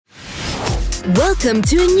Welcome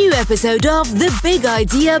to a new episode of the Big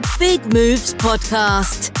Idea, Big Moves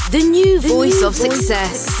podcast, the new voice of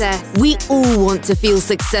success. We all want to feel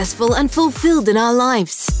successful and fulfilled in our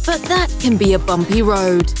lives, but that can be a bumpy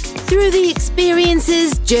road. Through the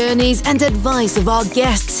experiences, journeys, and advice of our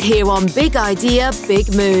guests here on Big Idea,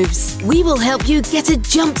 Big Moves, we will help you get a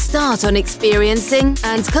jump start on experiencing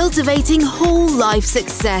and cultivating whole life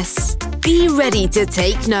success. Be ready to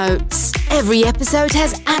take notes. Every episode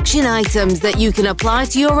has action items that you can apply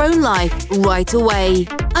to your own life right away.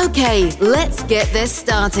 Okay, let's get this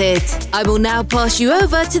started. I will now pass you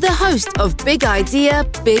over to the host of Big Idea,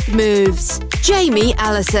 Big Moves, Jamie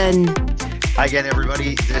Allison. Hi again,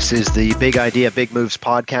 everybody. This is the Big Idea, Big Moves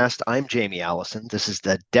podcast. I'm Jamie Allison. This is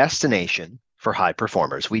the destination for high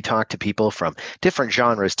performers. We talk to people from different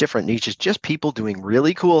genres, different niches, just people doing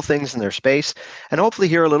really cool things in their space, and hopefully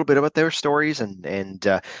hear a little bit about their stories and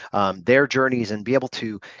their journeys, and be able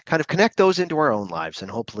to kind of connect those into our own lives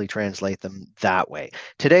and hopefully translate them that way.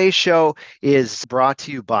 Today's show is brought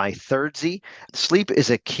to you by Thirdsy. Sleep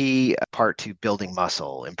is a key part to building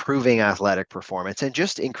muscle, improving athletic performance, and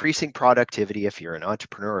just increasing productivity if you're an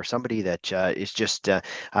entrepreneur or somebody that is just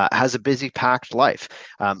has a busy, packed life.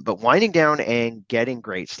 But winding down and getting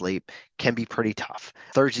great sleep can be pretty tough.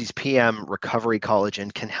 Thirdsy's PM Recovery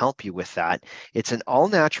Collagen can help you with that. It's an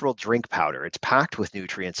all-natural drink powder. It's packed with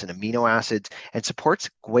nutrients and amino acids and supports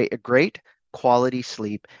great quality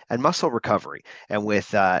sleep and muscle recovery. And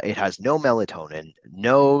with it has no melatonin,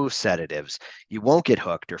 no sedatives. You won't get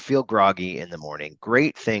hooked or feel groggy in the morning.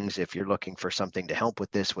 Great things if you're looking for something to help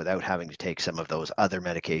with this without having to take some of those other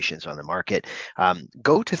medications on the market.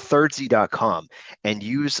 Go to thirdsy.com and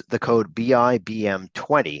use the code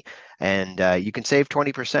BIBM20 and you can save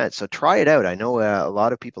 20%. So try it out. I know a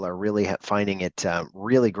lot of people are really finding it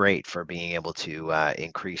really great for being able to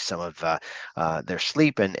increase some of their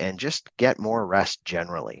sleep and just get more rest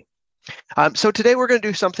generally. So today we're going to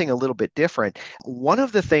do something a little bit different. One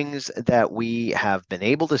of the things that we have been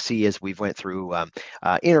able to see as we've went through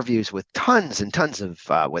interviews with tons and tons of,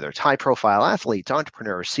 whether it's high profile athletes,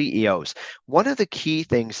 entrepreneurs, CEOs, one of the key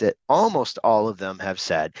things that almost all of them have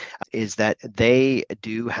said is that they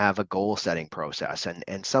do have a goal setting process.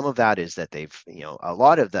 And some of that is that they've, a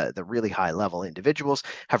lot of the really high level individuals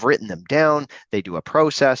have written them down. They do a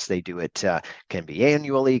process. They do it, can be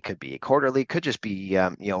annually, could be quarterly, could just be,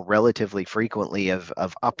 relatively frequently of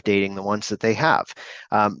updating the ones that they have.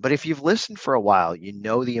 But if you've listened for a while, you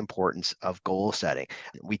know the importance of goal setting.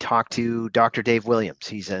 We talked to Dr. Dave Williams.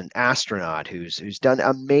 He's an astronaut who's done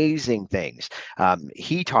amazing things.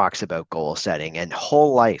 He talks about goal setting and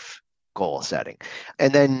whole life goal setting.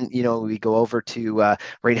 And then, we go over to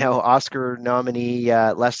right now Oscar nominee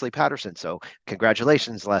Leslie Patterson. So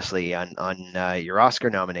congratulations, Leslie, on your Oscar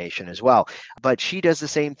nomination as well. But she does the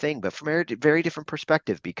same thing, but from a very different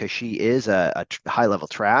perspective, because she is a high-level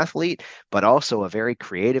triathlete, but also a very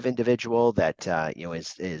creative individual that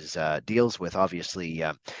is deals with obviously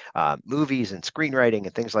movies and screenwriting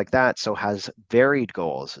and things like that. So has varied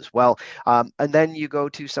goals as well. And then you go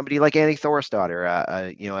to somebody like Annie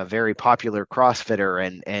Thorisdottir, a very popular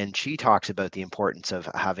CrossFitter, and she talks about the importance of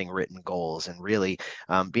having written goals and really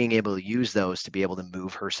being able to use those to be able to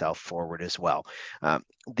move herself forward as well.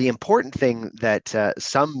 The important thing that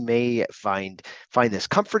some may find this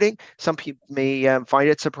comforting, some people may find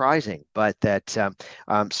it surprising, but that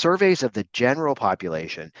surveys of the general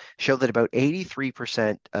population show that about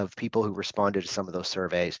 83% of people who responded to some of those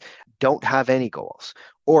surveys don't have any goals,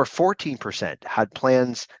 or 14% had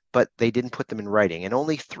plans, but they didn't put them in writing, and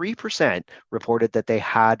only 3% reported that they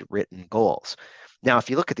had written goals. Now, if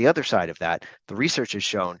you look at the other side of that, the research has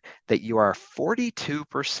shown that you are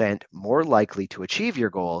 42% more likely to achieve your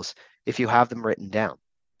goals if you have them written down.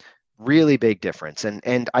 Really big difference.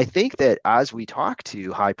 And I think that as we talk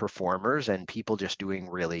to high performers and people just doing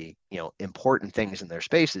really, important things in their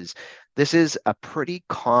spaces, this is a pretty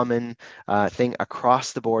common thing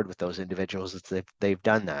across the board with those individuals that they've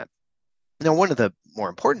done that. Now, one of the more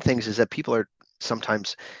important things is that people are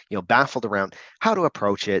sometimes, baffled around how to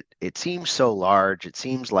approach it. It seems so large. It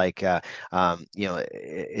seems like,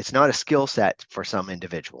 it's not a skill set for some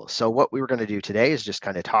individuals. So what we were going to do today is just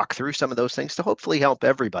kind of talk through some of those things to hopefully help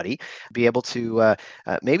everybody be able to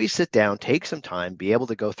maybe sit down, take some time, be able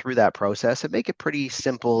to go through that process and make it pretty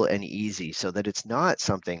simple and easy so that it's not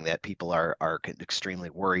something that people are extremely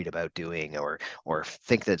worried about doing or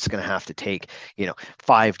think that it's going to have to take,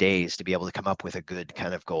 5 days to be able to come up with a good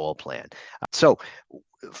kind of goal plan. So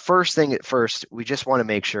first thing at first, we just want to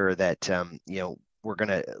make sure that, we're going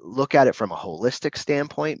to look at it from a holistic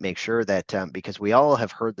standpoint, make sure that because we all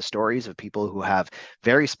have heard the stories of people who have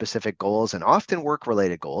very specific goals and often work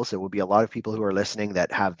related goals. There will be a lot of people who are listening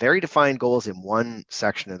that have very defined goals in one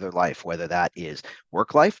section of their life, whether that is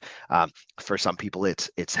work life. For some people,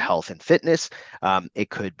 it's health and fitness. It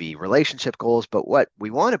could be relationship goals. But what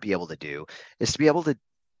we want to be able to do is to be able to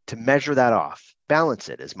measure that off, balance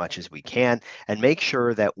it as much as we can, and make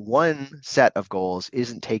sure that one set of goals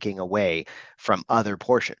isn't taking away from other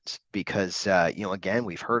portions. Because, again,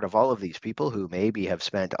 we've heard of all of these people who maybe have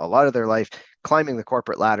spent a lot of their life climbing the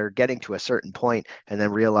corporate ladder, getting to a certain point, and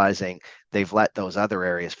then realizing they've let those other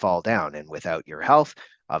areas fall down. And without your health,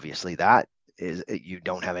 obviously that is, you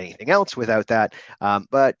don't have anything else without that,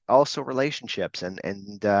 but also relationships and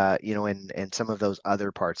some of those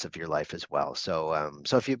other parts of your life as well. So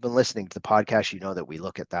if you've been listening to the podcast, you know that we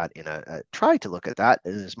look at that try to look at that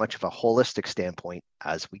in as much of a holistic standpoint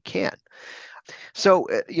as we can. So,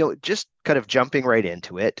 just kind of jumping right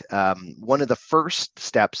into it, one of the first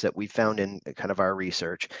steps that we found in kind of our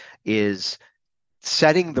research is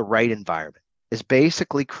setting the right environment, is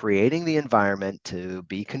basically creating the environment to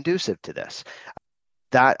be conducive to this.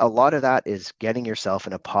 That a lot of that is getting yourself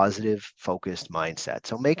in a positive, focused mindset.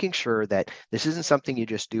 So making sure that this isn't something you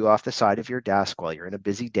just do off the side of your desk while you're in a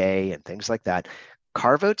busy day and things like that.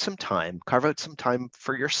 Carve out some time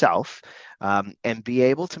for yourself, and be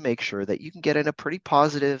able to make sure that you can get in a pretty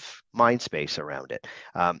positive mind space around it.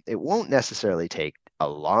 It won't necessarily take a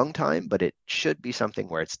long time, but it should be something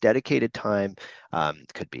where it's dedicated time.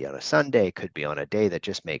 Could be on a Sunday, could be on a day that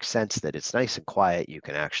just makes sense, that it's nice and quiet. You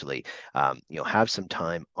can actually, have some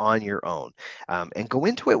time on your own, and go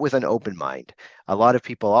into it with an open mind. A lot of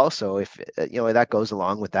people also, if that goes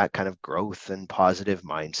along with that kind of growth and positive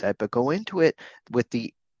mindset, but go into it with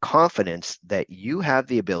the confidence that you have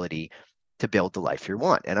the ability to build the life you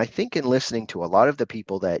want. And I think in listening to a lot of the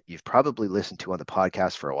people that you've probably listened to on the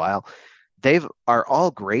podcast for a while, they are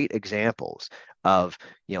all great examples of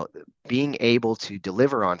being able to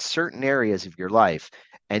deliver on certain areas of your life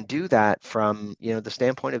and do that from the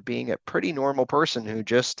standpoint of being a pretty normal person who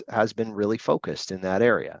just has been really focused in that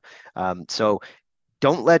area. So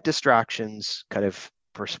don't let distractions kind of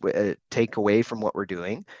take away from what we're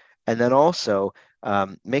doing. And then also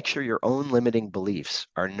make sure your own limiting beliefs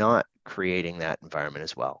are not creating that environment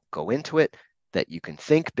as well. Go into it that you can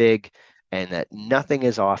think big and that nothing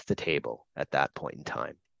is off the table at that point in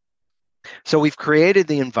time. So we've created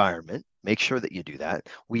the environment. Make sure that you do that.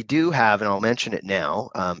 We do have, and I'll mention it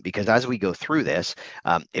now, because as we go through this,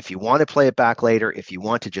 if you want to play it back later, if you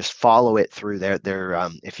want to just follow it through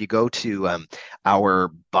if you go to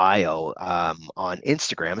our bio on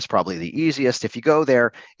Instagram, it's probably the easiest. If you go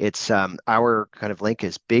there, it's our kind of link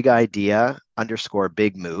is big idea _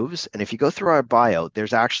 big moves. And if you go through our bio,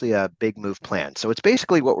 there's actually a big move plan. So it's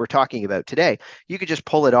basically what we're talking about today. You could just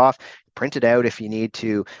pull it off, print it out if you need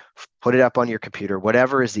to, put it up on your computer,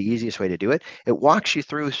 whatever is the easiest way to do it. It walks you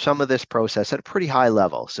through some of this process at a pretty high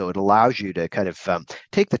level. So it allows you to kind of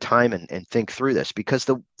take the time and think through this, because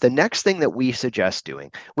the next thing that we suggest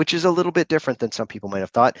doing, which is a little bit different than some people might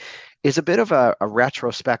have thought, is a bit of a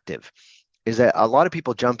retrospective. Is that a lot of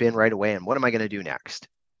people jump in right away and what am I going to do next?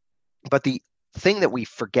 But the thing that we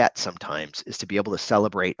forget sometimes is to be able to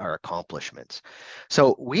celebrate our accomplishments.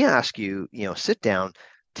 So we ask you, sit down,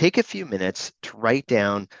 take a few minutes to write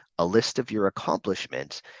down a list of your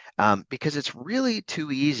accomplishments, because it's really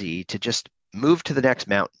too easy to just move to the next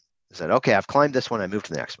mountain. I said, okay, I've climbed this one, I move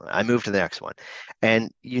to the next one, I move to the next one. And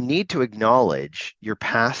you need to acknowledge your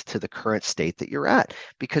path to the current state that you're at,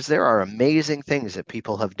 because there are amazing things that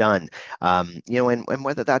people have done. And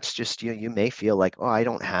whether that's just, you may feel like, oh, I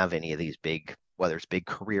don't have any of these big, whether it's big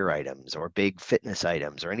career items or big fitness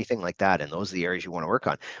items or anything like that. And those are the areas you want to work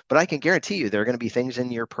on. But I can guarantee you there are going to be things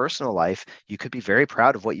in your personal life. You could be very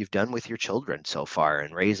proud of what you've done with your children so far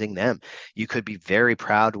and raising them. You could be very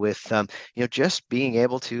proud with, just being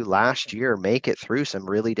able to last year make it through some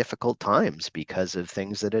really difficult times because of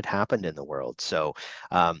things that had happened in the world. So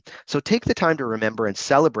take the time to remember and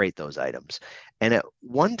celebrate those items. And at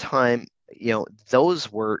one time, those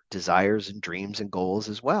were desires and dreams and goals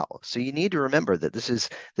as well. So you need to remember that this is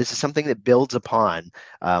something that builds upon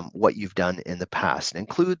what you've done in the past, and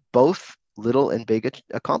include both little and big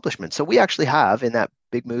accomplishments. So we actually have in that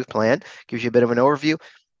big move plan, gives you a bit of an overview.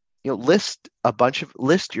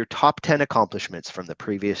 List your top 10 accomplishments from the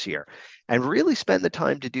previous year and really spend the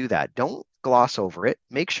time to do that. Don't gloss over it.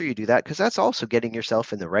 Make sure you do that, because that's also getting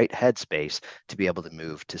yourself in the right headspace to be able to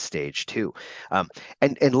move to stage 2.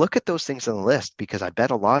 And look at those things on the list, because I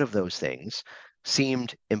bet a lot of those things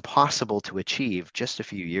seemed impossible to achieve just a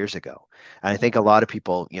few years ago. And I think a lot of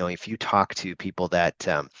people, if you talk to people that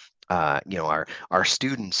our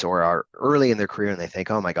students or are early in their career and they think,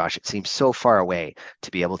 oh my gosh, it seems so far away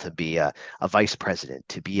to be able to be a vice president,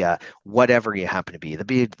 to be a whatever you happen to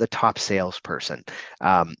be the top salesperson.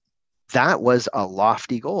 That was a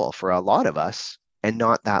lofty goal for a lot of us and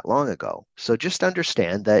not that long ago. So just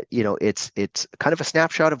understand that, it's kind of a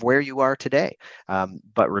snapshot of where you are today.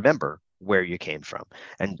 But remember where you came from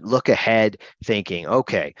and look ahead thinking,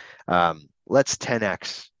 okay, let's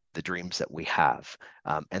 10x the dreams that we have.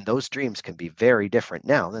 And those dreams can be very different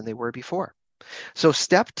now than they were before. So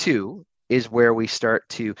step two is where we start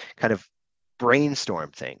to kind of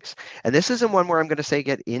brainstorm things. And this isn't one where I'm going to say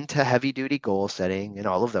get into heavy duty goal setting and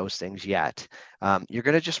all of those things yet. You're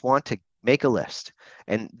going to just want to make a list.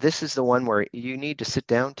 And this is the one where you need to sit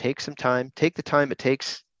down, take some time, take the time it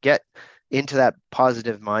takes, get into that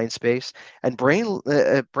positive mind space and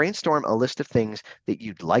brainstorm a list of things that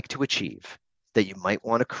you'd like to achieve, that you might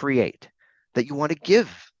want to create, that you want to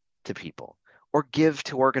give to people or give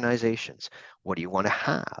to organizations. What do you want to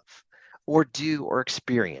have or do or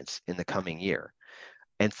experience in the coming year?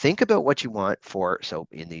 And think about what you want for, so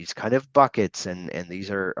in these kind of buckets, and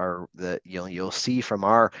these are the, you'll see from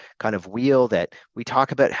our kind of wheel that we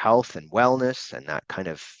talk about health and wellness and that kind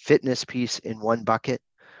of fitness piece in one bucket.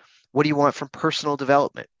 What do you want from personal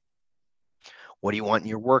development? What do you want in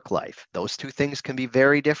your work life? Those two things can be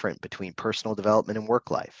very different between personal development and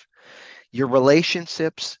work life. Your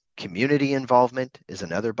relationships, community involvement is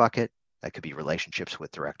another bucket. That could be relationships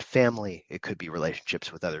with direct family. It could be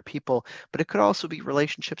relationships with other people, but it could also be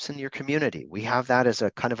relationships in your community. We have that as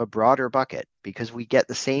a kind of a broader bucket because we get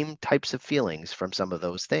the same types of feelings from some of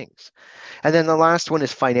those things. And then the last one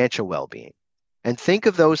is financial well-being. And think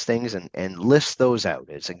of those things and list those out.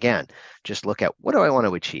 As again, just look at what do I want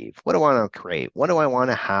to achieve? What do I want to create? What do I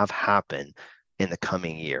want to have happen in the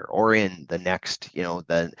coming year or in the next,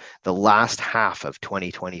 the last half of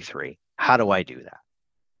 2023? How do I do that?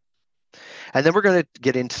 And then we're going to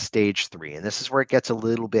get into stage three. And this is where it gets a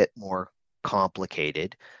little bit more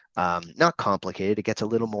complicated. Not complicated, it gets a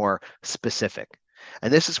little more specific.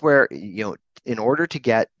 And this is where, in order to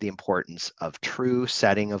get the importance of true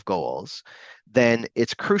setting of goals, then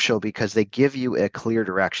it's crucial because they give you a clear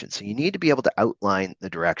direction. So you need to be able to outline the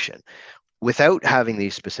direction. Without having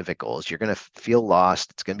these specific goals, you're going to feel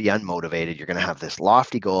lost. It's going to be unmotivated. You're going to have this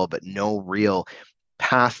lofty goal, but no real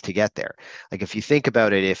path to get there. Like if you think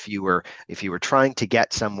about it, if you were trying to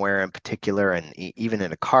get somewhere in particular, and even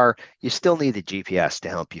in a car, you still need the GPS to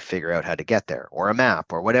help you figure out how to get there, or a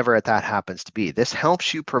map, or whatever that happens to be. This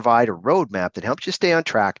helps you provide a roadmap that helps you stay on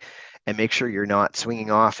track and make sure you're not swinging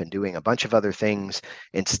off and doing a bunch of other things.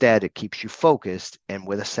 Instead, it keeps you focused and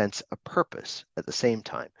with a sense of purpose at the same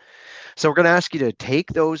time. So we're going to ask you to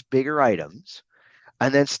take those bigger items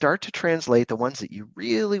and then start to translate the ones that you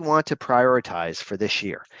really want to prioritize for this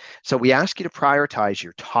year. So we ask you to prioritize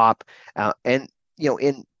your top, and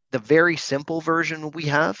in the very simple version we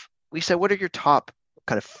have, we say, what are your top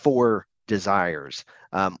kind of 4 desires?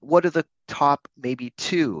 What are the top maybe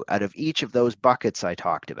 2 out of each of those buckets I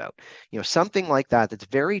talked about? Something like that that's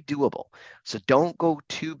very doable. So don't go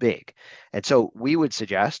too big. And so we would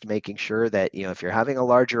suggest making sure that, if you're having a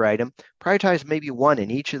larger item, prioritize maybe 1 in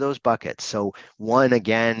each of those buckets. So 1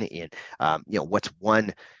 again in, what's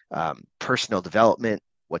 1 personal development,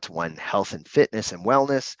 what's 1 health and fitness and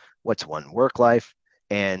wellness, what's 1 work life,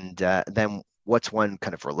 and then what's 1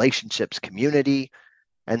 kind of relationships, community,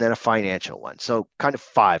 and then a financial one. So kind of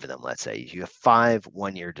 5 of them, let's say. You have 5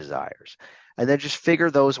 one-year desires. And then just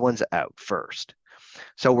figure those ones out first.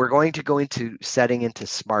 So we're going to go into setting into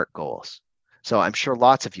SMART goals. So I'm sure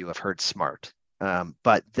lots of you have heard SMART,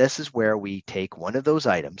 but this is where we take one of those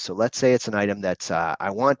items. So let's say it's an item that's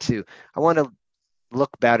I want to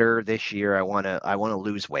look better this year. I want to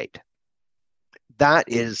lose weight. That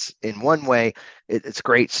is, in one way, it's a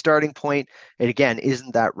great starting point. It again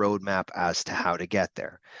isn't that roadmap as to how to get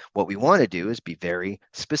there. What we want to do is be very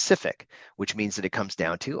specific, which means that it comes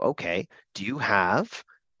down to, okay, do you have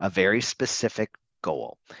a very specific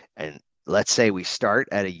goal? And let's say we start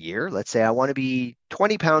at a year. Let's say I want to be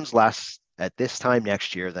 20 pounds less at this time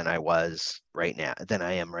next year than I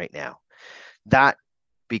am right now. That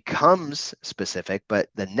becomes specific, but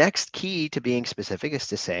the next key to being specific is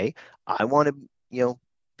to say, I want to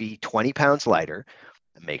be 20 pounds lighter,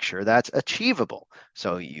 and make sure that's achievable.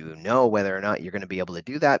 So whether or not you're going to be able to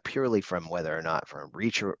do that purely from whether or not from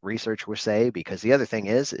research will say, because the other thing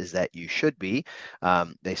is that you should be,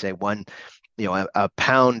 they say a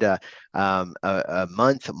pound a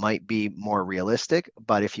month might be more realistic,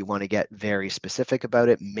 but if you want to get very specific about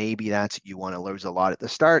it, maybe that's you want to lose a lot at the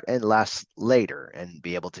start and less later and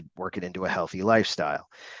be able to work it into a healthy lifestyle.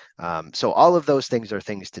 So all of those things are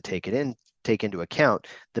things to take into account.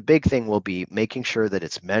 The big thing will be making sure that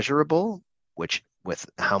it's measurable, which with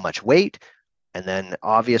how much weight, and then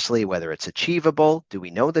obviously whether it's achievable. Do we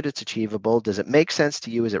know that it's achievable? Does it make sense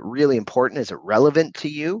to you? Is it really important? Is it relevant to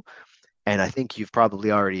you? And I think you've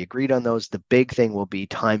probably already agreed on those. The big thing will be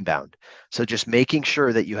time bound. So just making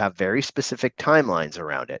sure that you have very specific timelines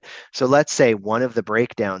around it. So let's say one of the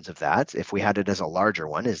breakdowns of that, if we had it as a larger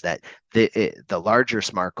one, is that the larger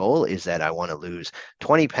SMART goal is that I want to lose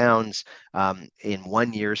 20 pounds in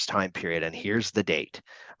 1 year's time period. And here's the date.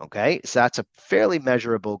 Okay. So that's a fairly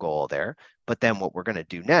measurable goal there. But then what we're going to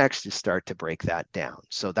do next is start to break that down.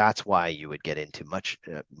 So that's why you would get into much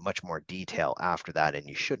more detail after that, and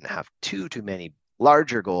you shouldn't have too many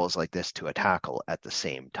larger goals like this to tackle at the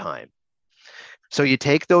same time. So you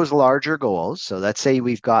take those larger goals. So let's say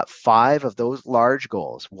we've got 5 of those large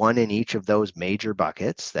goals, one in each of those major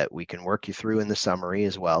buckets that we can work you through in the summary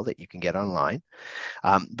as well that you can get online.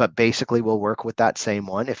 But basically, we'll work with that same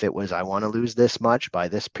one. If it was, I want to lose this much by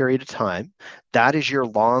this period of time, that is your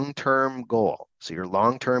long-term goal. So your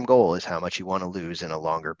long-term goal is how much you want to lose in a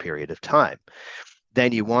longer period of time.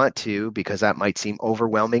 Then you want to, because that might seem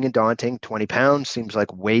overwhelming and daunting, 20 pounds seems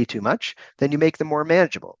like way too much, then you make them more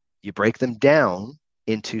manageable. You break them down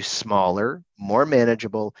into smaller, more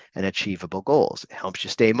manageable, and achievable goals. It helps you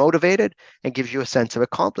stay motivated and gives you a sense of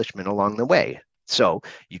accomplishment along the way. So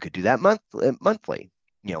you could do that monthly.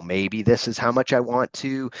 Maybe this is how much I want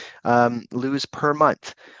to lose per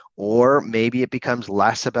month. Or maybe it becomes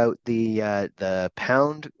less about the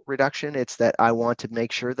pound reduction. It's that I want to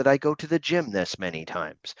make sure that I go to the gym this many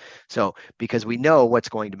times. So because we know what's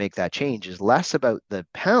going to make that change is less about the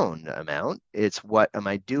pound amount, it's what am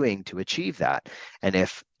I doing to achieve that? And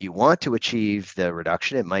if you want to achieve the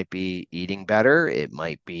reduction, it might be eating better, it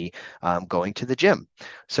might be going to the gym.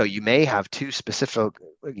 So you may have 2 specific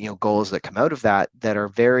goals that come out of that are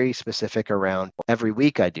very specific around every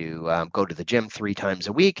week I do go to the gym 3 times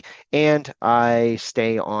a week, and I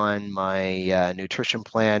stay on my nutrition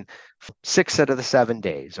plan 6 out of the 7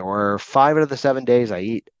 days, or 5 out of the 7 days I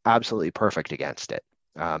eat absolutely perfect against it.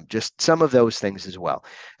 Just some of those things as well.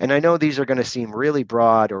 And I know these are going to seem really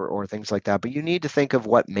broad or things like that, but you need to think of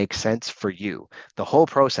what makes sense for you. The whole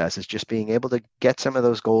process is just being able to get some of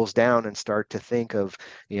those goals down and start to think of,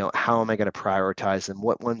 how am I going to prioritize them?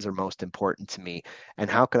 What ones are most important to me? And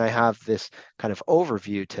how can I have this kind of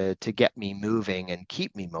overview to get me moving and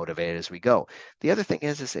keep me motivated as we go? The other thing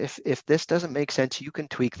is if this doesn't make sense, you can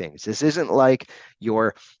tweak things. This isn't like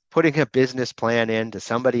you're putting a business plan in to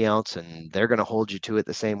somebody else and they're going to hold you to it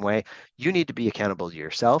the same way. You need to be accountable to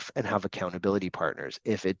yourself and have accountability partners.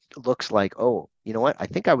 If it looks like, oh, you know what, I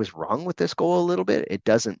think I was wrong with this goal a little bit, it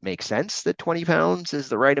doesn't make sense that 20 pounds is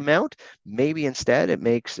the right amount. Maybe instead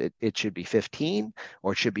it should be 15,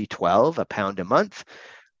 or it should be 12, a pound a month.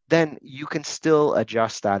 Then you can still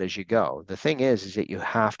adjust that as you go. The thing is that you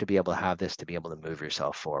have to be able to have this to be able to move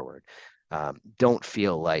yourself forward. Don't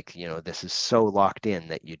feel like this is so locked in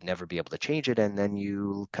that you'd never be able to change it, and then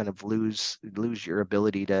you kind of lose your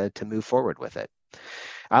ability to move forward with it.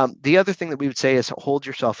 The other thing that we would say is hold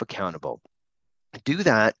yourself accountable. Do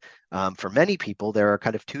that. For many people, there are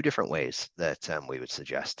kind of 2 different ways that we would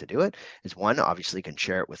suggest to do it. Is one, obviously, you can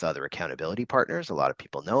share it with other accountability partners. A lot of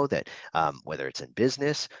people know that whether it's in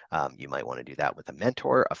business, you might want to do that with a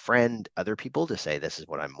mentor, a friend, other people to say, this is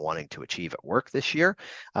what I'm wanting to achieve at work this year.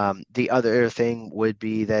 The other thing would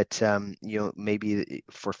be that, maybe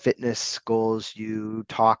for fitness goals, you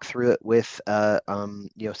talk through it with,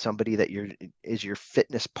 somebody that is your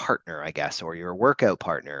fitness partner, I guess, or your workout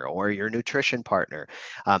partner or your nutrition partner.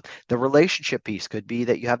 The relationship piece could be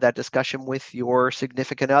that you have that discussion with your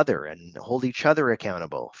significant other and hold each other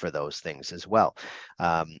accountable for those things as well.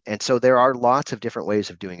 And so there are lots of different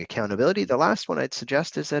ways of doing accountability. The last one I'd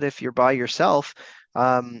suggest is that if you're by yourself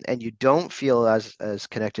and you don't feel as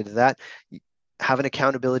connected to that, have an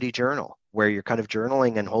accountability journal where you're kind of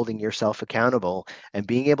journaling and holding yourself accountable and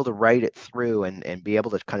being able to write it through and be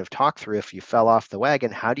able to kind of talk through if you fell off the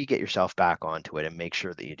wagon, how do you get yourself back onto it and make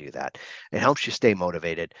sure that you do that? It helps you stay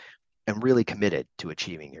motivated and really committed to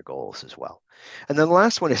achieving your goals as well. And then the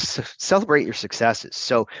last one is celebrate your successes.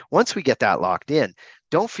 So once we get that locked in,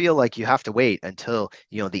 don't feel like you have to wait until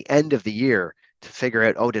the end of the year to figure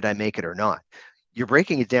out, oh, did I make it or not? You're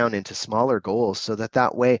breaking it down into smaller goals so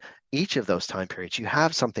that way each of those time periods, you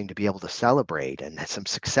have something to be able to celebrate and some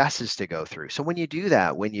successes to go through. So when you do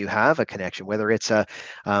that, when you have a connection, whether it's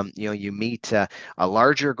you meet a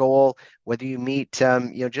larger goal, whether you meet,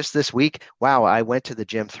 just this week, wow, I went to the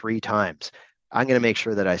gym 3 times. I'm going to make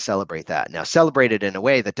sure that I celebrate that. Now, celebrate it in a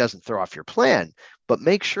way that doesn't throw off your plan, but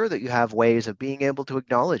make sure that you have ways of being able to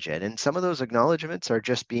acknowledge it. And some of those acknowledgments are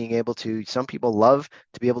just being able to, some people love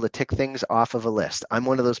to be able to tick things off of a list. I'm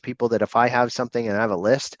one of those people that if I have something and I have a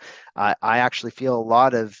list, I actually feel a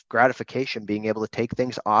lot of gratification being able to take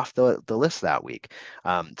things off the list that week.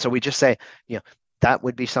 So we just say, that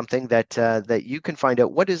would be something that you can find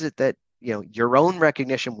out. What is it that your own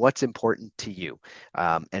recognition, what's important to you,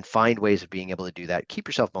 and find ways of being able to do that. Keep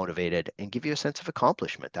yourself motivated and give you a sense of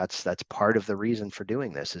accomplishment. That's part of the reason for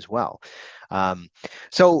doing this as well.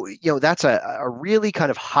 So that's a really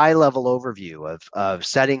kind of high level overview of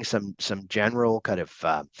setting some general kind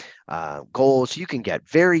of goals. You can get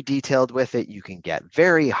very detailed with it. You can get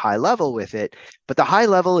very high level with it, but the high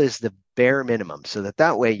level is the bare minimum, so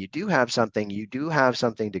that way you do have something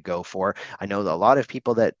to go for. I know that a lot of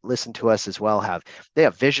people that listen to us as well have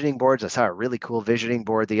visioning boards. I saw a really cool visioning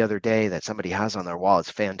board the other day that somebody has on their wall.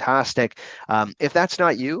 It's fantastic. If that's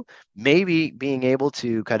not you, maybe being able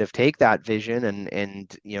to kind of take that vision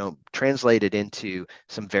and translate it into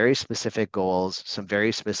some very specific goals, some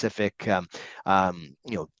very specific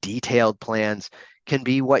detailed plans can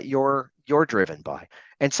be what you're driven by.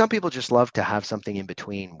 And some people just love to have something in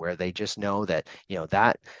between where they just know that,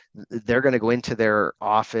 that they're going to go into their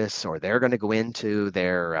office or they're going to go into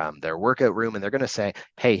their workout room and they're going to say,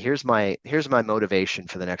 hey, here's my motivation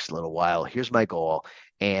for the next little while. Here's my goal.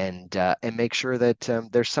 And make sure that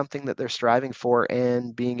there's something that they're striving for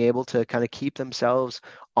and being able to kind of keep themselves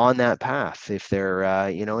on that path. If they're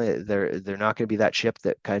they're not going to be that ship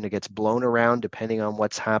that kind of gets blown around depending on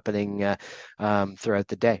what's happening throughout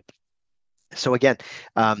the day. So again,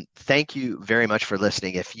 thank you very much for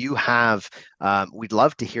listening. If you have, we'd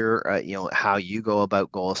love to hear, how you go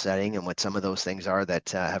about goal setting and what some of those things are that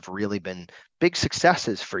have really been big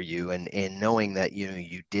successes for you, and in knowing that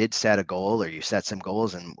you did set a goal or you set some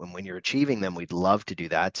goals, and when you're achieving them, we'd love to do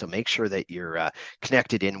that. So make sure that you're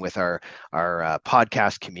connected in with our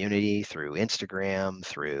podcast community through Instagram,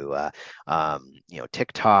 through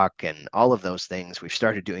TikTok, and all of those things. We've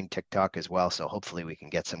started doing TikTok as well, so hopefully we can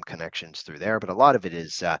get some connections through there. But a lot of it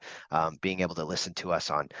is being able to listen to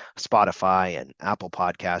us on Spotify and Apple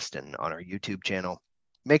Podcast and on our YouTube channel.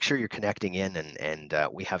 Make sure you're connecting in, and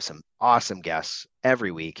we have some awesome guests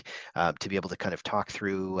every week to be able to kind of talk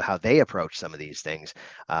through how they approach some of these things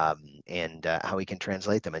and how we can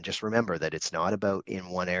translate them. And just remember that it's not about in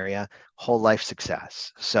one area, whole life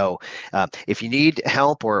success. So if you need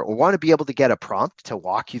help or want to be able to get a prompt to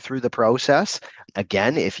walk you through the process,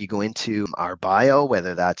 again, if you go into our bio,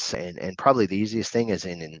 whether that's, and probably the easiest thing is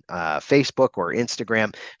in Facebook or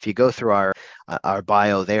Instagram, if you go through our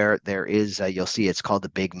bio there is, you'll see it's called the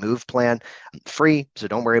Big Move Plan. Free, so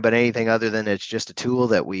don't worry about anything other than it's just a tool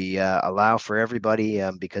that we allow for everybody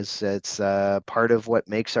because it's part of what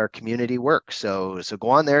makes our community work. So go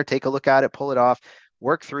on there, take a look at it, pull it off,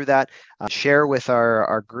 work through that, share with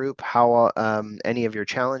our group how any of your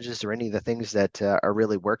challenges or any of the things that are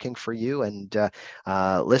really working for you. And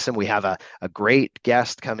listen, we have a great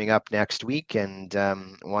guest coming up next week, and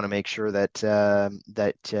want to make sure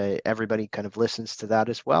that everybody kind of listens to that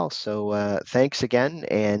as well. So thanks again,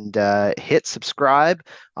 and hit subscribe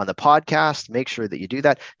on the podcast. Make sure that you do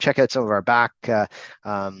that. Check out some of our back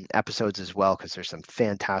episodes as well, because there's some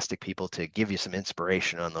fantastic people to give you some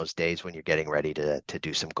inspiration on those days when you're getting ready to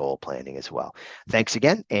do some goal planning as well. Thanks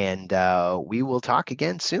again, and we will talk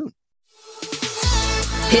again soon.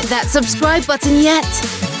 Hit that subscribe button yet?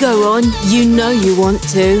 Go on, you know you want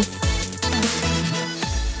to.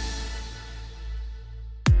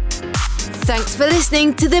 Thanks for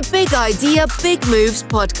listening to the Big Idea, Big Moves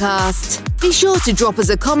podcast. Be sure to drop us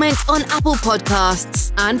a comment on Apple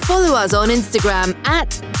Podcasts and follow us on Instagram at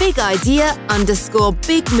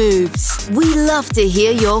BigIdea_Big Moves. We love to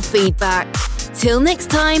hear your feedback. Till next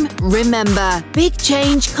time, remember, big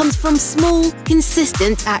change comes from small,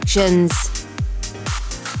 consistent actions.